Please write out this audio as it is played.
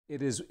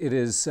It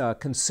is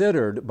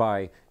considered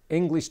by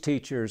English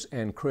teachers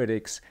and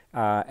critics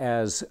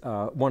as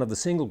one of the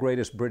single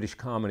greatest British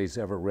comedies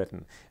ever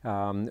written,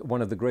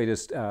 one of the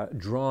greatest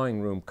drawing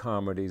room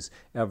comedies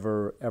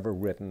ever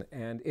written.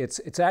 And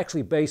it's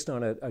actually based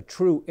on a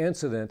true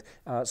incident,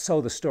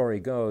 so the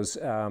story goes.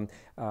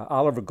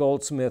 Oliver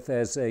Goldsmith,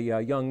 as a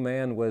young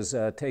man, was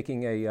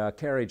taking a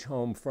carriage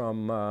home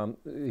from,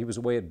 he was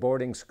away at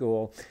boarding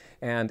school,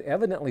 and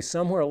evidently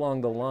somewhere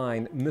along the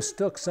line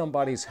mistook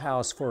somebody's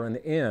house for an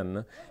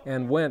inn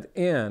and went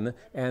in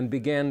and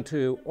began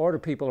to order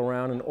people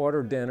around and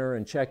order dinner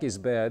and check his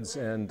beds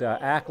and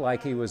act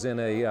like he was in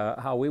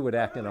how we would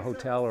act in a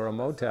hotel or a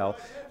motel,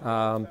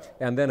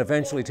 and then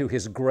eventually, to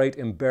his great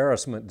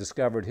embarrassment,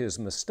 discovered his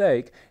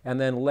mistake, and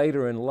then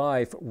later in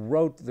life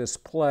wrote this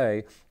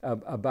play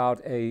about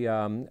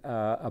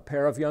a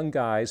pair of young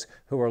guys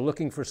who are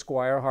looking for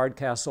Squire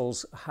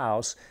Hardcastle's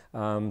house.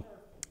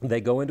 They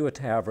go into a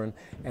tavern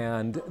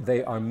and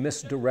they are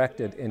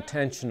misdirected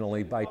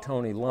intentionally by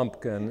Tony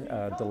Lumpkin,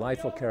 a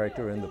delightful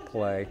character in the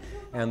play.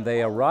 And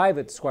they arrive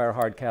at Squire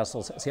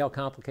Hardcastle's, see how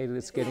complicated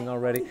it's getting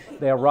already?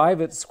 They arrive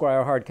at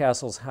Squire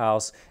Hardcastle's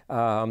house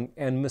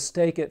and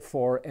mistake it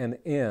for an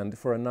inn,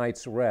 for a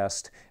night's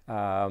rest.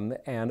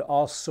 And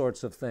all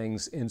sorts of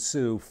things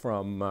ensue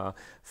from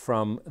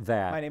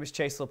that. My name is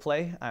Chase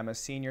LaPlay. I'm a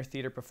senior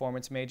theater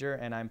performance major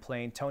and I'm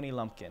playing Tony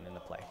Lumpkin in the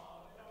play.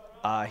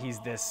 He's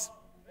this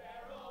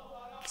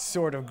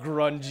sort of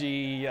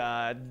grungy,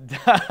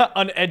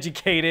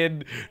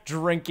 uneducated,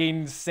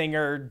 drinking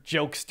singer,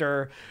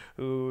 jokester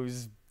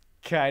who's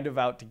kind of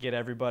out to get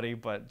everybody,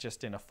 but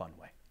just in a fun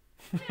way.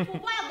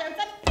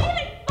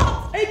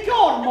 Hey,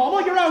 go on,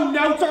 Mama, your own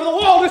notes are the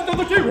wildest of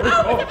the two.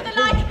 Oh, whatever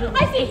the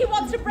like. I see he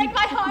wants to break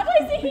my heart.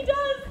 I see he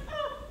does.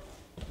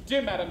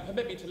 Dear madam,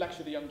 permit me to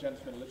lecture the young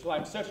gentleman a little.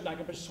 I'm certain I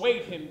can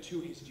persuade him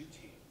to his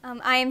duty.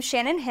 I am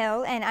Shannon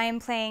Hill, and I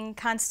am playing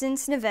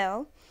Constance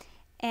Neville.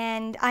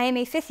 And I am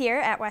a 5th year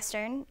at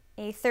Western,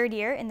 a 3rd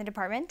year in the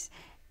department.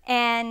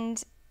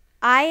 And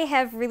I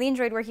have really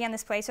enjoyed working on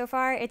this play so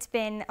far. It's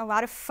been a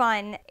lot of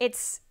fun.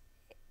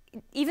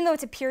 Even though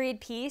it's a period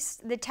piece,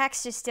 the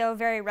text is still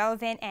very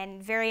relevant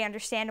and very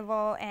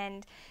understandable,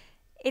 and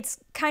it's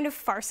kind of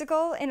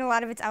farcical in a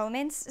lot of its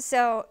elements.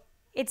 So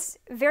it's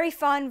very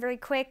fun, very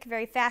quick,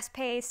 very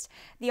fast-paced.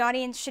 The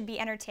audience should be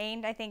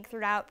entertained, I think,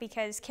 throughout,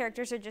 because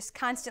characters are just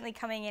constantly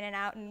coming in and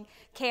out and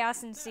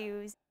chaos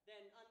ensues.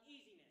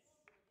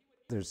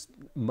 There's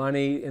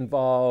money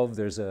involved,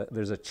 there's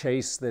a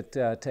chase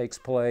that takes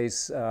place,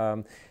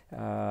 so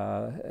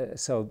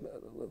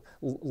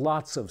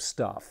lots of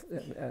stuff.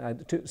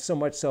 So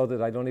much so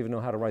that I don't even know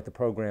how to write the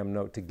program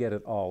note to get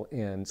it all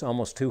in. It's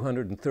almost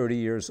 230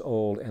 years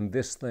old and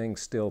this thing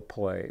still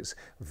plays.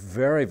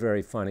 Very,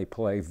 very funny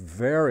play,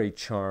 very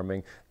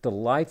charming,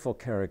 delightful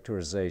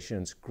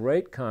characterizations,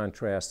 great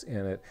contrast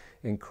in it,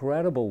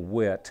 incredible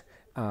wit.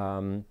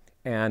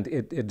 And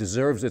it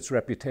deserves its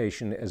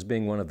reputation as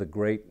being one of the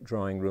great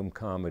drawing room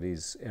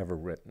comedies ever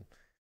written.